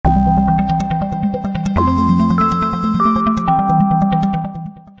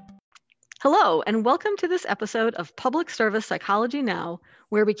Hello, and welcome to this episode of Public Service Psychology Now,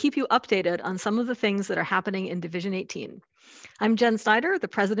 where we keep you updated on some of the things that are happening in Division 18. I'm Jen Snyder, the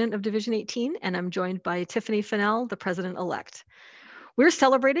president of Division 18, and I'm joined by Tiffany Fennell, the president-elect. We're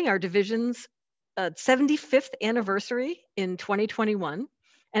celebrating our division's 75th anniversary in 2021.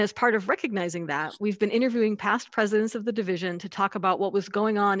 And as part of recognizing that, we've been interviewing past presidents of the division to talk about what was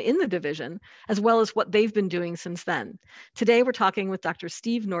going on in the division, as well as what they've been doing since then. Today, we're talking with Dr.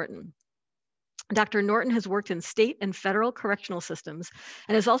 Steve Norton. Dr. Norton has worked in state and federal correctional systems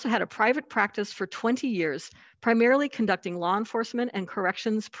and has also had a private practice for 20 years, primarily conducting law enforcement and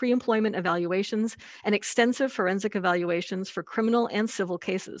corrections pre-employment evaluations and extensive forensic evaluations for criminal and civil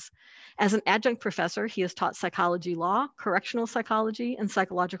cases. As an adjunct professor, he has taught psychology law, correctional psychology, and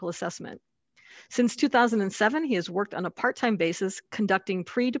psychological assessment. Since 2007, he has worked on a part-time basis conducting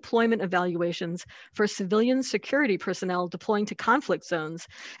pre-deployment evaluations for civilian security personnel deploying to conflict zones,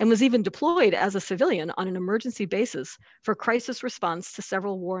 and was even deployed as a civilian on an emergency basis for crisis response to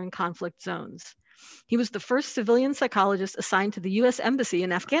several war and conflict zones. He was the first civilian psychologist assigned to the U.S. Embassy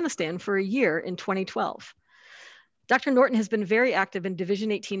in Afghanistan for a year in 2012. Dr. Norton has been very active in Division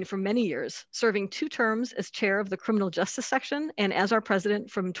 18 for many years, serving 2 terms as chair of the Criminal Justice Section and as our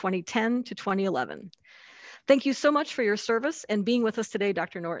president from 2010 to 2011. Thank you so much for your service and being with us today,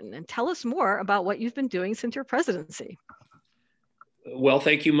 Dr. Norton, and tell us more about what you've been doing since your presidency. Well,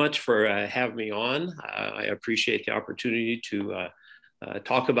 thank you much for having me on. I appreciate the opportunity to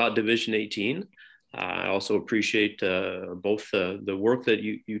talk about Division 18. I also appreciate both the work that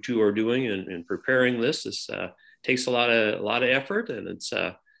you two are doing in preparing this. This takes a lot of effort, and it's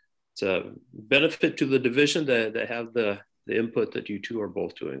a benefit to the division to have the input that you two are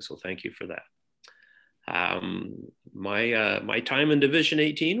both doing. So thank you for that. My time in Division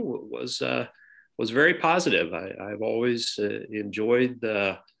 18 was very positive. I've always enjoyed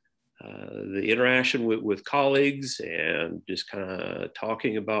the interaction with colleagues and just kind of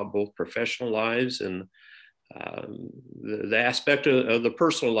talking about both professional lives and the aspect of the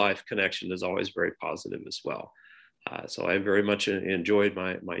personal life connection is always very positive as well. So I very much enjoyed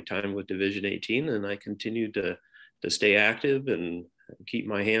my time with Division 18, and I continue to stay active and keep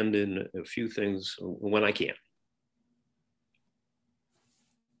my hand in a few things when I can.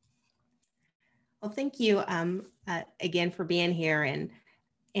 Well, thank you again for being here.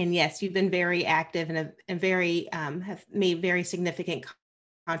 And yes, you've been very active and very have made very significant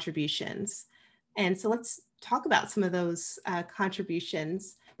contributions. And so let's talk about some of those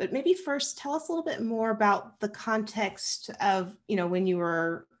contributions. But maybe first, tell us a little bit more about the context of, when you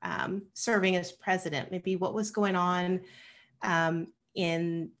were serving as president, maybe what was going on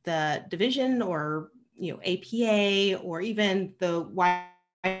in the division or, APA, or even the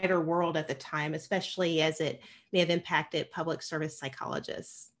wider world at the time, especially as it may have impacted public service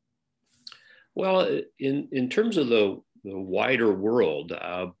psychologists. Well, in terms of the wider world,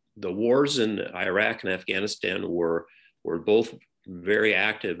 the wars in Iraq and Afghanistan were both very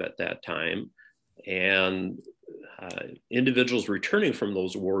active at that time, and individuals returning from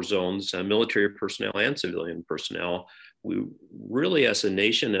those war zones, military personnel and civilian personnel, we really, as a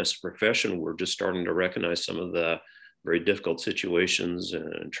nation, as a profession, we're just starting to recognize some of the very difficult situations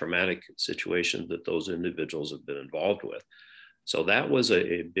and traumatic situations that those individuals have been involved with. So that was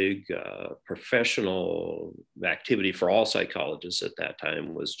a big professional activity for all psychologists at that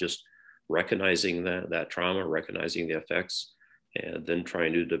time, was just recognizing that trauma, recognizing the effects, and then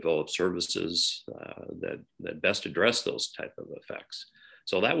trying to develop services that best address those type of effects.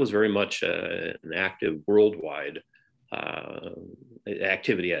 So that was very much an active worldwide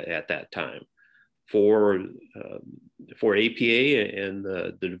activity at that time. For APA and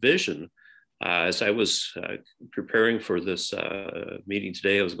the division, as I was preparing for this meeting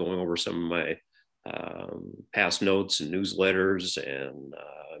today, I was going over some of my past notes and newsletters and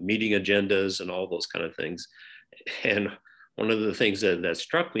meeting agendas and all those kind of things. And one of the things that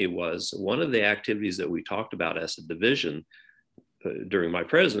struck me was one of the activities that we talked about as a division during my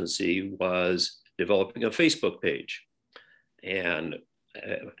presidency was developing a Facebook page. And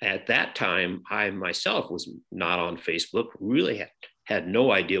at that time, I myself was not on Facebook, really had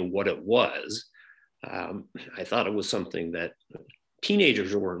no idea what it was. I thought it was something that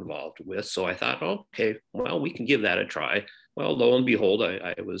teenagers were involved with. So I thought, okay, well, we can give that a try. Well, lo and behold,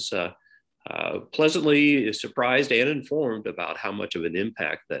 I was pleasantly surprised and informed about how much of an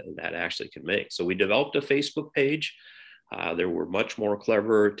impact that actually can make. So we developed a Facebook page. There were much more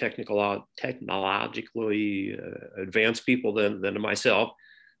clever, technologically advanced people than myself.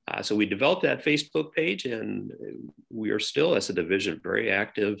 So we developed that Facebook page, and we are still, as a division, very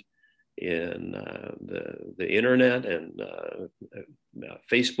active in the internet and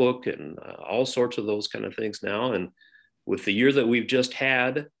Facebook and all sorts of those kind of things now. And with the year that we've just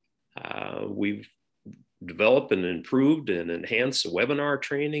had, we've developed and improved and enhanced webinar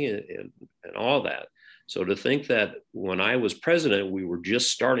training and all that. So to think that when I was president, we were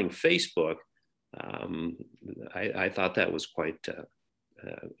just starting Facebook, I thought that was quite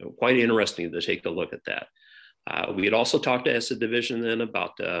interesting to take a look at that. We had also talked as a division then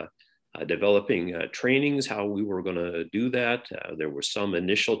about developing trainings, how we were going to do that. There was some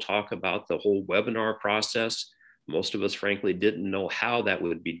initial talk about the whole webinar process. Most of us, frankly, didn't know how that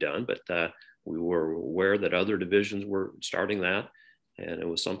would be done, but we were aware that other divisions were starting that, and it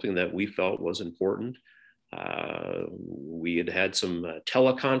was something that we felt was important. We had some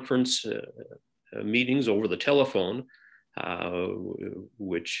teleconference meetings over the telephone,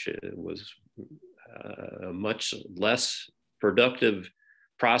 which was a much less productive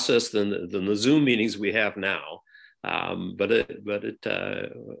process than the Zoom meetings we have now. But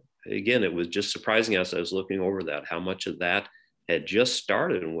again, it was just surprising us. I was looking over that, how much of that had just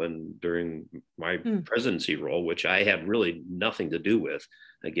started during my presidency role, which I had really nothing to do with.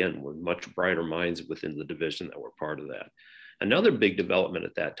 Again, with much brighter minds within the division that were part of that. Another big development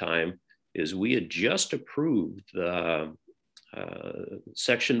at that time is we had just approved the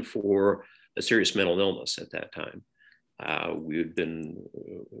section for a serious mental illness at that time.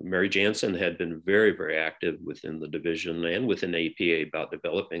 Mary Jansen had been very, very active within the division and within APA about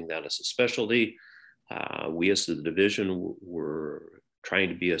developing that as a specialty. We as the division were trying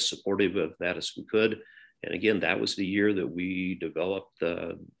to be as supportive of that as we could. And again, that was the year that we developed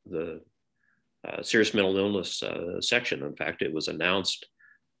the serious mental illness section. In fact, it was announced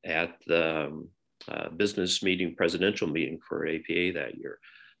at the business meeting, presidential meeting for APA that year.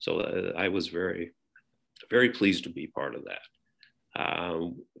 So I was very, very pleased to be part of that.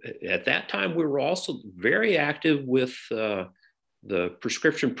 At that time, we were also very active with the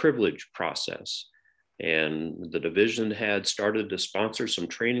prescription privilege process. And the division had started to sponsor some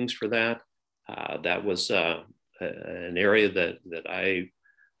trainings for that. That was an area that I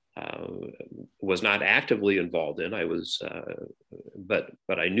was not actively involved in. I was, but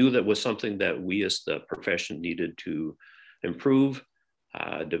I knew that was something that we as the profession needed to improve,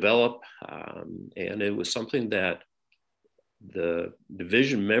 develop, and it was something that the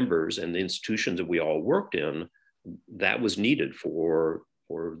division members and the institutions that we all worked in, that was needed for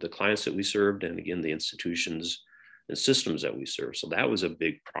the clients that we served, and again, the institutions and systems that we serve. So that was a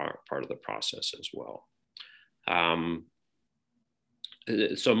big part of the process as well.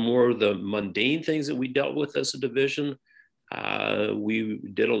 Some more of the mundane things that we dealt with as a division. We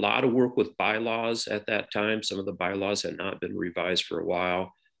did a lot of work with bylaws at that time. Some of the bylaws had not been revised for a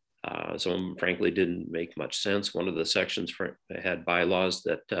while. Some of them, frankly, didn't make much sense. One of the sections had bylaws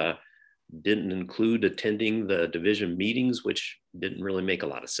that didn't include attending the division meetings, which didn't really make a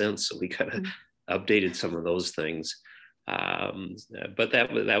lot of sense. So we kind of updated some of those things. But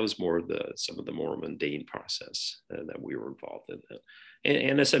that was more some of the more mundane process that we were involved in.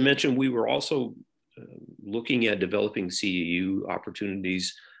 And as I mentioned, we were also looking at developing CEU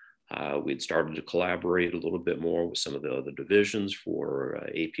opportunities. We'd started to collaborate a little bit more with some of the other divisions for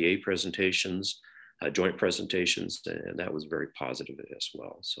APA presentations, joint presentations, and that was very positive as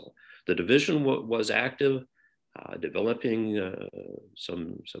well. So the division was active, developing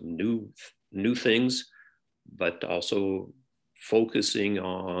some new things, but also focusing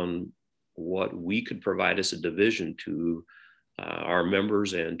on what we could provide as a division to our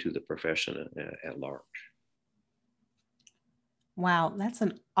members and to the profession at large. Wow, that's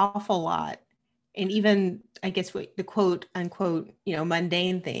an awful lot. And even, I guess, the quote unquote,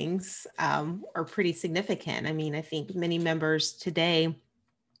 mundane things are pretty significant. I mean, I think many members today,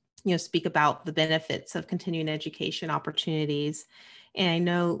 speak about the benefits of continuing education opportunities. And I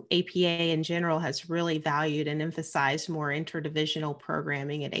know APA in general has really valued and emphasized more interdivisional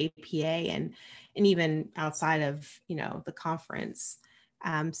programming at APA and even outside of, the conference.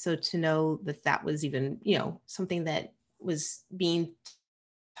 So to know that was even, something that was being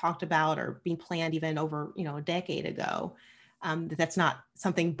talked about or being planned even over, a decade ago, that's not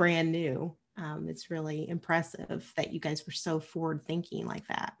something brand new. It's really impressive that you guys were so forward thinking like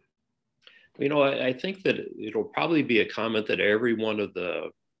that. I think that it'll probably be a comment that every one of the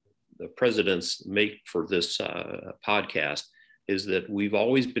presidents make for this podcast is that we've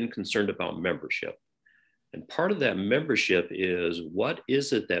always been concerned about membership. And part of that membership is, what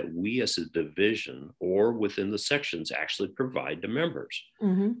is it that we as a division or within the sections actually provide to members?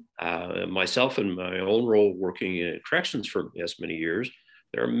 Mm-hmm. Myself in my own role working in corrections for as many years,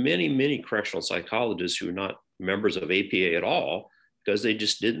 there are many, many correctional psychologists who are not members of APA at all, because they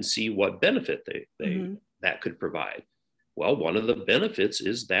just didn't see what benefit that could provide. Well, one of the benefits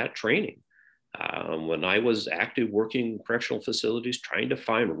is that training. When I was active working in correctional facilities, trying to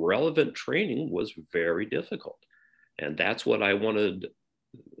find relevant training was very difficult. And that's what I wanted.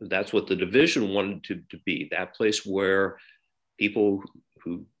 That's what the division wanted to be, that place where people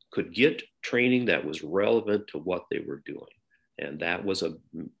who could get training that was relevant to what they were doing. And that was a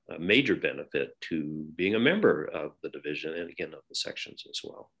major benefit to being a member of the division and again of the sections as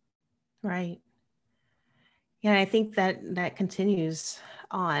well. Right. Yeah, I think that continues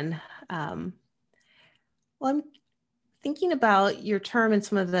on. Well, I'm thinking about your term and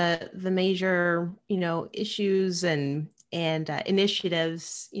some of the major, issues and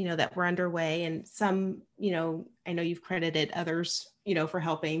initiatives, that were underway, and some, I know you've credited others, for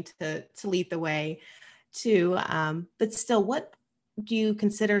helping to lead the way too. But still, what do you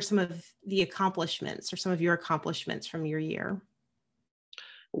consider some of the accomplishments or some of your accomplishments from your year?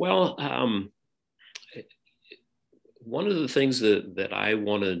 Well, one of the things that I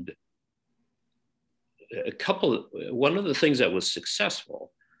wanted, one of the things that was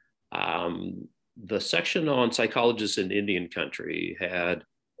successful, the section on psychologists in Indian country had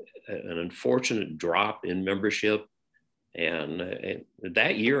an unfortunate drop in membership. And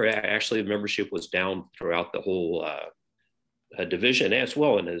that year, actually, membership was down throughout the whole division as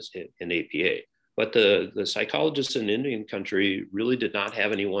well as in APA. But the psychologists in Indian country really did not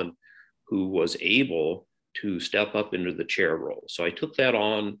have anyone who was able to step up into the chair role. So I took that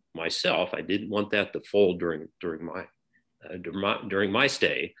on myself. I didn't want that to fold during my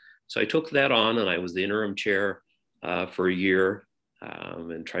stay. So I took that on, and I was the interim chair for a year,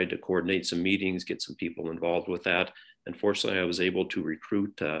 and tried to coordinate some meetings, get some people involved with that. Unfortunately, I was able to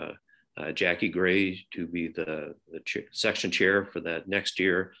recruit Jackie Gray to be the section chair for that next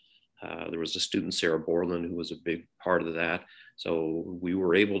year. There was a student, Sarah Borland, who was a big part of that. So we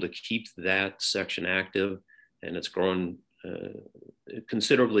were able to keep that section active, and it's grown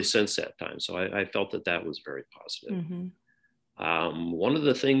considerably since that time. So I felt that was very positive. Mm-hmm. One of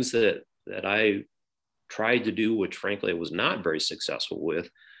the things that I tried to do, which frankly I was not very successful with,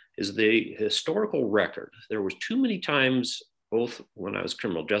 is the historical record. There was too many times, both when I was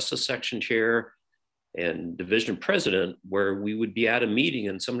criminal justice section chair and division president, where we would be at a meeting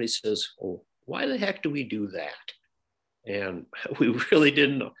and somebody says, "Oh, why the heck do we do that?" And we really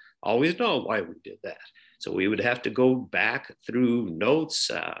didn't always know why we did that. So we would have to go back through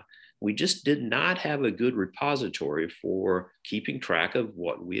notes. We just did not have a good repository for keeping track of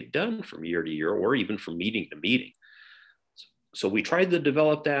what we had done from year to year, or even from meeting to meeting. So we tried to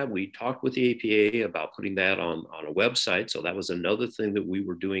develop that. We talked with the APA about putting that on a website. So that was another thing that we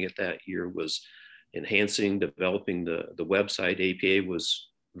were doing at that year, was enhancing, developing the website. APA was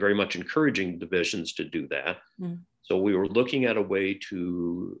very much encouraging divisions to do that. Mm. So we were looking at a way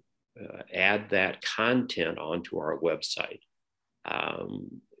to add that content onto our website.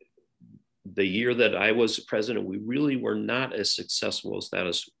 The year that I was president, we really were not as successful as that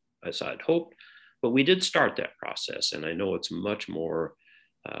as I'd hoped, but we did start that process, and I know it's much more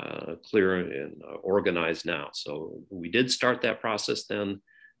clear and organized now. So we did start that process then.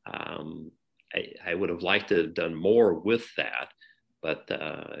 I would have liked to have done more with that, but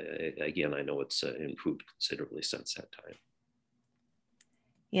again, I know it's improved considerably since that time.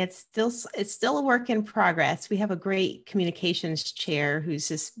 Yeah, it's still a work in progress. We have a great communications chair who's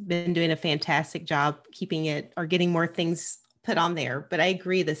just been doing a fantastic job keeping it, or getting more things put on there. But I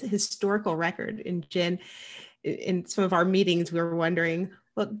agree, this historical record, and Jen, in some of our meetings, we were wondering,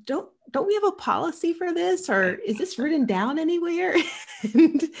 well, don't we have a policy for this, or is this written down anywhere?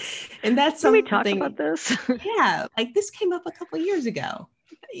 and that's something. Can we talk about this? Yeah, like this came up a couple of years ago,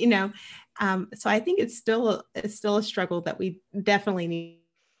 So I think it's still a struggle that we definitely need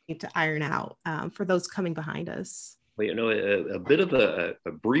to iron out for those coming behind us. Well, a bit of a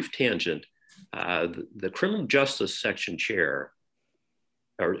brief tangent. The criminal justice section chair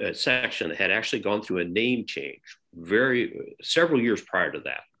or section had actually gone through a name change several years prior to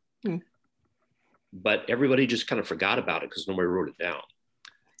that. Hmm. But everybody just kind of forgot about it because nobody wrote it down.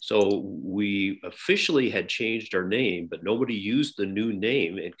 So we officially had changed our name, but nobody used the new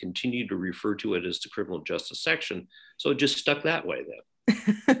name and continued to refer to it as the criminal justice section. So it just stuck that way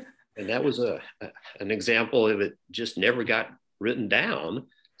then. And that was an example of it just never got written down.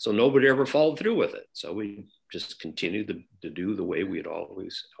 So nobody ever followed through with it. So we just continued to do the way we had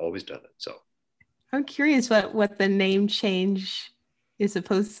always done it. So I'm curious what the name change is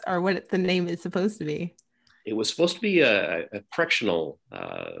supposed, or what the name is supposed to be. It was supposed to be a correctional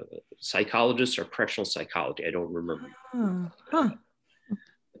psychologist or correctional psychology. I don't remember. Oh, huh.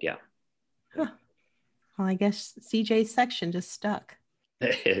 Yeah. Huh. Well, I guess CJ's section just stuck.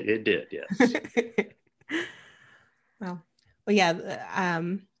 It did, yes. Well, yeah,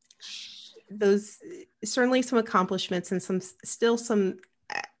 those certainly some accomplishments and some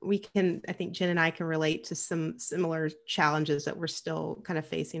we can, I think Jen and I can relate to some similar challenges that we're still kind of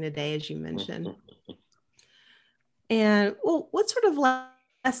facing today, as you mentioned. And well, what sort of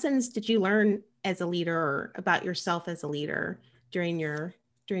lessons did you learn as a leader or about yourself as a leader during your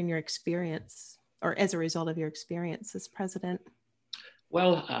experience or as a result of your experience as president?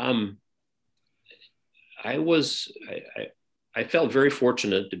 Well, I felt very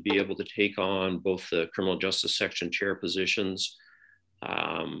fortunate to be able to take on both the criminal justice section chair positions.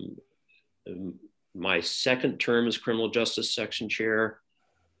 My second term as criminal justice section chair,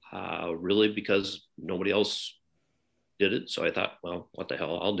 really because nobody else did it. So I thought, well, what the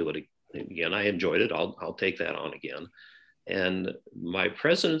hell, I'll do it again. I enjoyed it. I'll take that on again. And my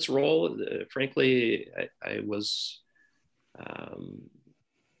president's role, frankly, I was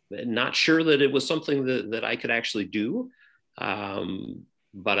not sure that it was something that I could actually do.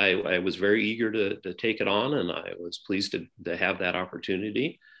 But I was very eager to take it on, and I was pleased to have that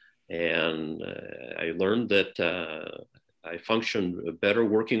opportunity. And I learned that I functioned better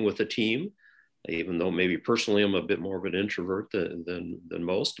working with a team, even though maybe personally I'm a bit more of an introvert than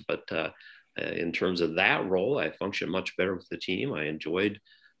most. But in terms of that role, I functioned much better with the team. I enjoyed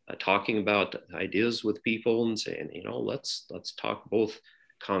talking about ideas with people and saying, let's talk both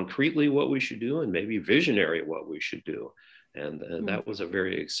concretely what we should do and maybe visionary what we should do. And that was a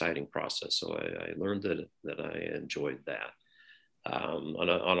very exciting process. So I learned that I enjoyed that.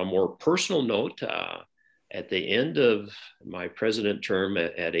 On a more personal note, at the end of my president term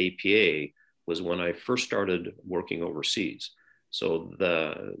at APA was when I first started working overseas. So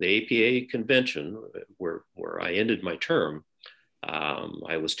the APA convention, where I ended my term,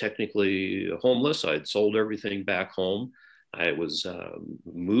 I was technically homeless. I'd sold everything back home. I was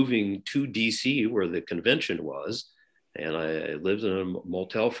moving to DC where the convention was. And I lived in a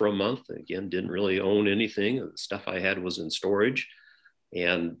motel for a month. Again, didn't really own anything. The stuff I had was in storage.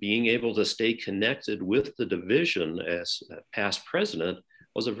 And being able to stay connected with the division as past president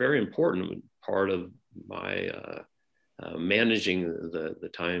was a very important part of my managing the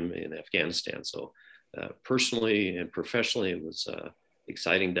time in Afghanistan. So personally and professionally, it was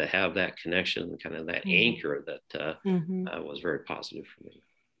exciting to have that connection, kind of that anchor that was very positive for me.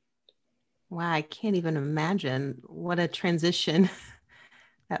 Wow, I can't even imagine what a transition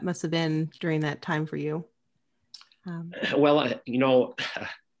that must have been during that time for you. Well,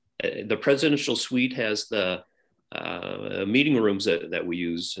 the presidential suite has the meeting rooms that we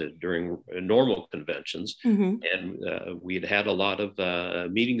use during normal conventions. And we had a lot of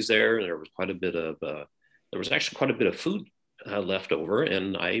meetings there. There was actually quite a bit of food left over.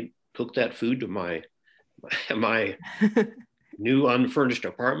 And I took that food to my new unfurnished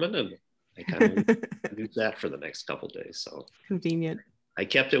apartment, and I kind of used that for the next couple of days. So convenient. I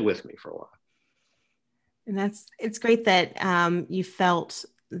kept it with me for a while. And it's great that you felt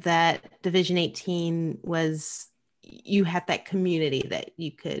that Division 18 you had that community that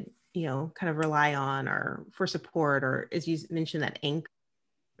you could, kind of rely on or for support, or as you mentioned, that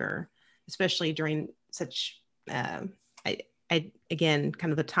anchor, especially during such, again,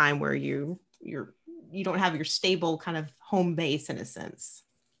 kind of a time where you don't have your stable kind of home base in a sense.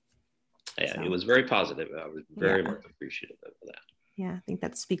 Yeah, so it was very positive. I was very much appreciative of that. Yeah, I think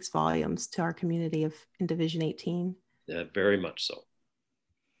that speaks volumes to our community in Division 18. Yeah, very much so.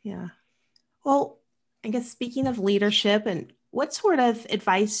 Yeah. Well, I guess speaking of leadership, and what sort of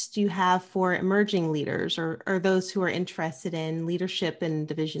advice do you have for emerging leaders or those who are interested in leadership in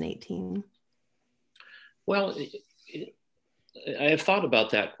Division 18? Well, I have thought about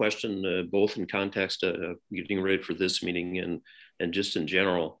that question both in context of getting ready for this meeting and just in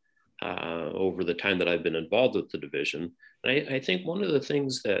general over the time that I've been involved with the division. And I think one of the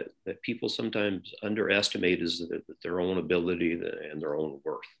things that people sometimes underestimate is their own ability and their own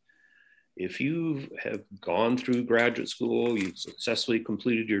worth. If you have gone through graduate school, you've successfully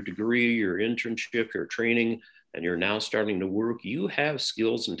completed your degree, your internship, your training, and you're now starting to work, you have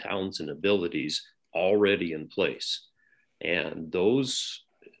skills and talents and abilities already in place. And those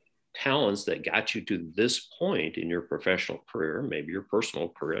talents that got you to this point in your professional career, maybe your personal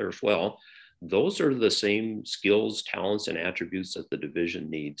career as well, those are the same skills, talents, and attributes that the division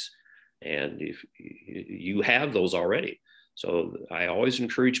needs. And if you have those already. So I always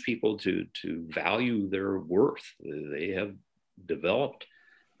encourage people to value their worth. They have developed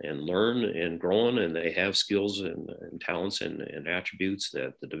and learned and grown, and they have skills and talents and attributes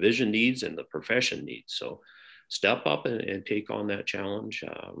that the division needs and the profession needs. So step up and take on that challenge.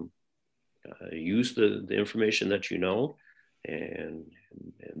 use the information that you know, and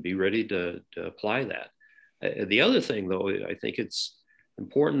be ready to apply that. The other thing, though, I think it's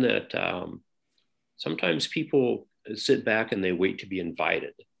important that sometimes people sit back and they wait to be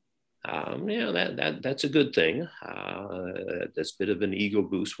invited. That's a good thing. That's a bit of an ego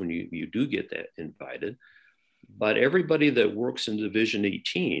boost when you do get that invited. But everybody that works in Division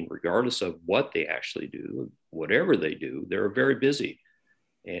 18, regardless of what they actually do, whatever they do, they're very busy.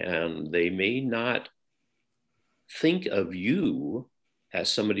 And they may not think of you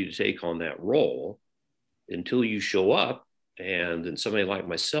as somebody to take on that role until you show up. And then somebody like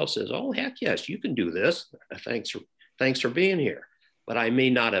myself says, oh, heck yes, you can do this. Thanks for being here. But I may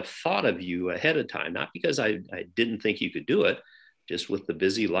not have thought of you ahead of time, not because I didn't think you could do it, just with the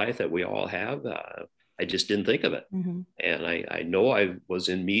busy life that we all have. I just didn't think of it. Mm-hmm. And I know I was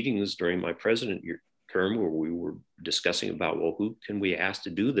in meetings during my president term where we were discussing about, well, who can we ask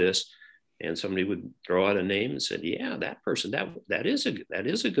to do this? And somebody would throw out a name and said, yeah, that person, that is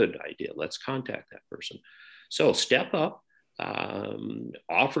a good idea. Let's contact that person. So step up,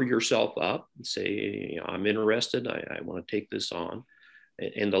 offer yourself up and say, I'm interested. I want to take this on.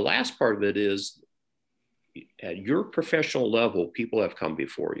 And the last part of it is, at your professional level, people have come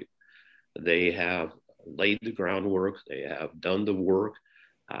before you. They have laid the groundwork. They have done the work.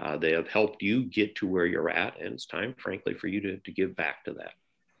 They have helped you get to where you're at. And it's time, frankly, for you to give back to that.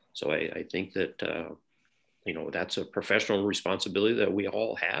 So I think that, that's a professional responsibility that we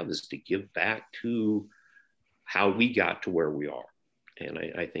all have, is to give back to how we got to where we are. And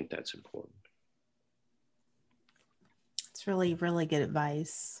I think that's important. It's really, really good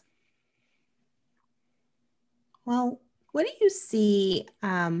advice. Well, what do you see?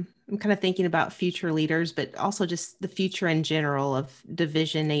 I'm kind of thinking about future leaders, but also just the future in general of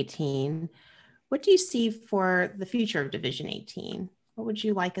Division 18. What do you see for the future of Division 18? What would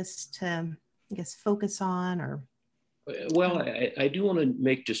you like us to, focus on? Or well, I do want to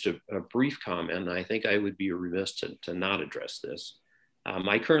make just a brief comment. I think I would be remiss to not address this.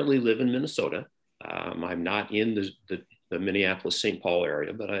 I currently live in Minnesota. I'm not in the Minneapolis-St. Paul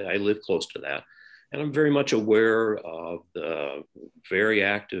area, but I live close to that. And I'm very much aware of the very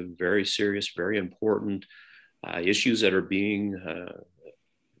active, very serious, very important issues that are being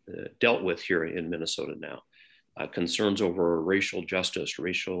dealt with here in Minnesota now. Concerns over racial justice,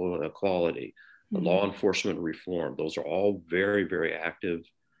 racial equality, mm-hmm. law enforcement reform. Those are all very, very active,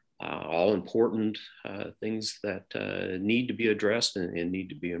 all important things that need to be addressed and need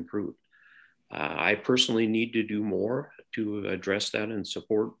to be improved. I personally need to do more to address that and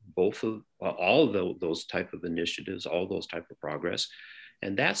support all of those type of initiatives, all those type of progress.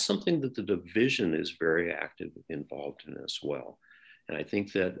 And that's something that the division is very active involved in as well. And I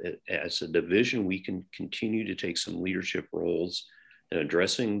think that as a division, we can continue to take some leadership roles in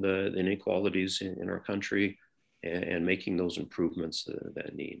addressing the inequalities in our country and making those improvements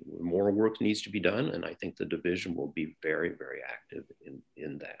that need. More work needs to be done, and I think the division will be very, very active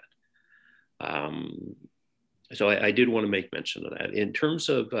in that. So I did want to make mention of that. In terms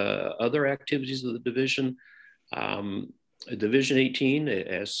of other activities of the division, Division 18,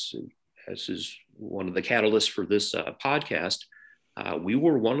 as is one of the catalysts for this podcast, we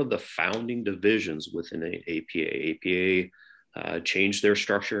were one of the founding divisions within APA. APA changed their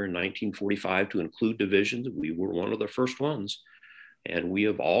structure in 1945 to include divisions. We were one of the first ones. And we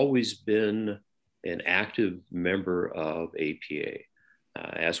have always been an active member of APA.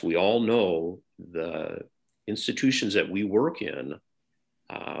 As we all know, the institutions that we work in,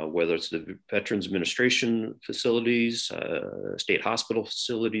 whether it's the Veterans Administration facilities, state hospital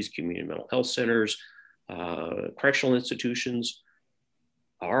facilities, community mental health centers, correctional institutions,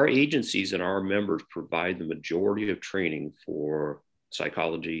 our agencies and our members provide the majority of training for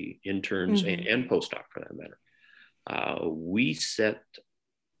psychology interns mm-hmm. and postdoc, for that matter. We set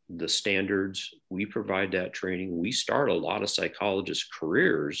the standards, we provide that training. We start a lot of psychologists'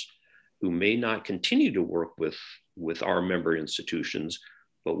 careers who may not continue to work with our member institutions,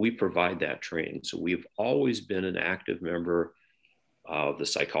 but we provide that training. So we've always been an active member of the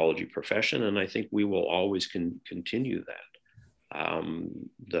psychology profession, and I think we will always continue that.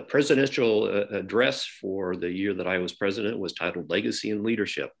 The presidential address for the year that I was president was titled Legacy and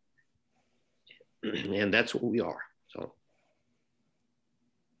Leadership. And that's what we are. So.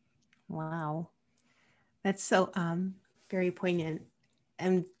 Wow. That's so very poignant.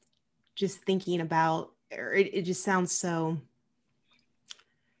 I'm just thinking about, it just sounds so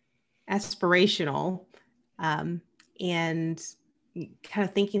aspirational, and kind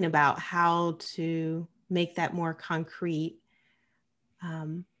of thinking about how to make that more concrete.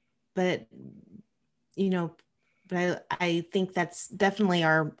 But, But I think that's definitely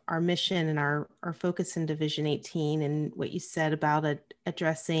our mission and our focus in Division 18, and what you said about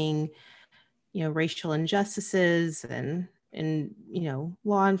addressing, racial injustices and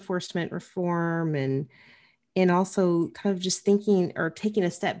law enforcement reform, and also kind of just thinking or taking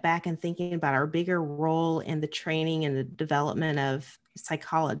a step back and thinking about our bigger role in the training and the development of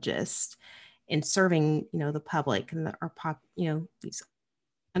psychologists in serving, the public and these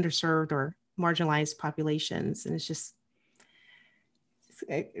underserved or marginalized populations. And it's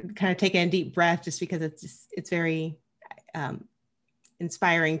kind of taking a deep breath, just because it's very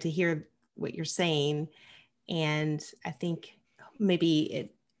inspiring to hear what you're saying. And I think maybe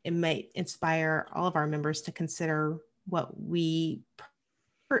it might inspire all of our members to consider what we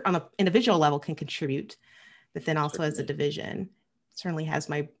on an individual level can contribute, but then also as a division. It certainly has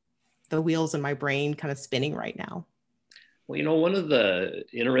the wheels in my brain kind of spinning right now. Well, one of the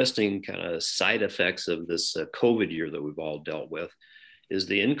interesting kind of side effects of this COVID year that we've all dealt with is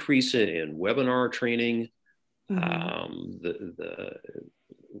the increase in webinar training.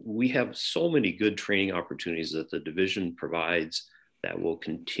 We have so many good training opportunities that the division provides that will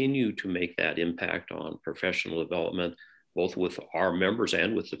continue to make that impact on professional development, both with our members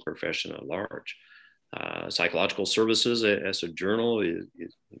and with the profession at large. Psychological Services as a journal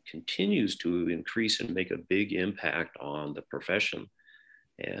it continues to increase and make a big impact on the profession.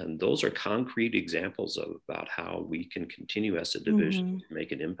 And those are concrete examples about how we can continue as a division to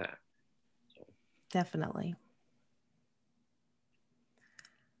make an impact. So. Definitely.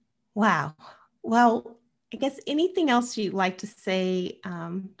 Wow. Well, I guess anything else you'd like to say,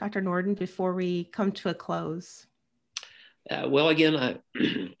 Dr. Norden, before we come to a close? Well, again,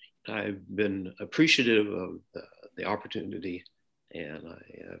 I've been appreciative of the opportunity, and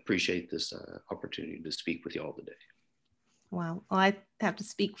I appreciate this opportunity to speak with you all today. Wow. Well,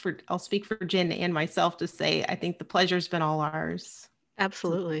 I'll speak for Jen and myself to say, I think the pleasure's been all ours.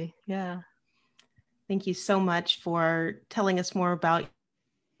 Absolutely. Yeah. Thank you so much for telling us more about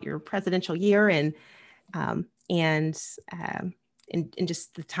your presidential year and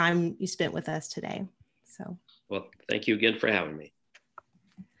just the time you spent with us today. So. Well, thank you again for having me.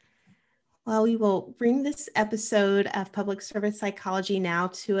 Well, we will bring this episode of Public Service Psychology Now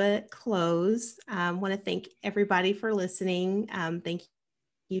to a close. I want to thank everybody for listening. Thank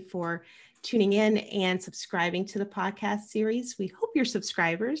you for tuning in and subscribing to the podcast series. We hope you're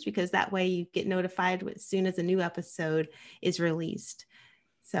subscribers, because that way you get notified as soon as a new episode is released.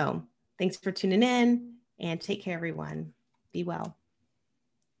 So thanks for tuning in, and take care, everyone. Be well.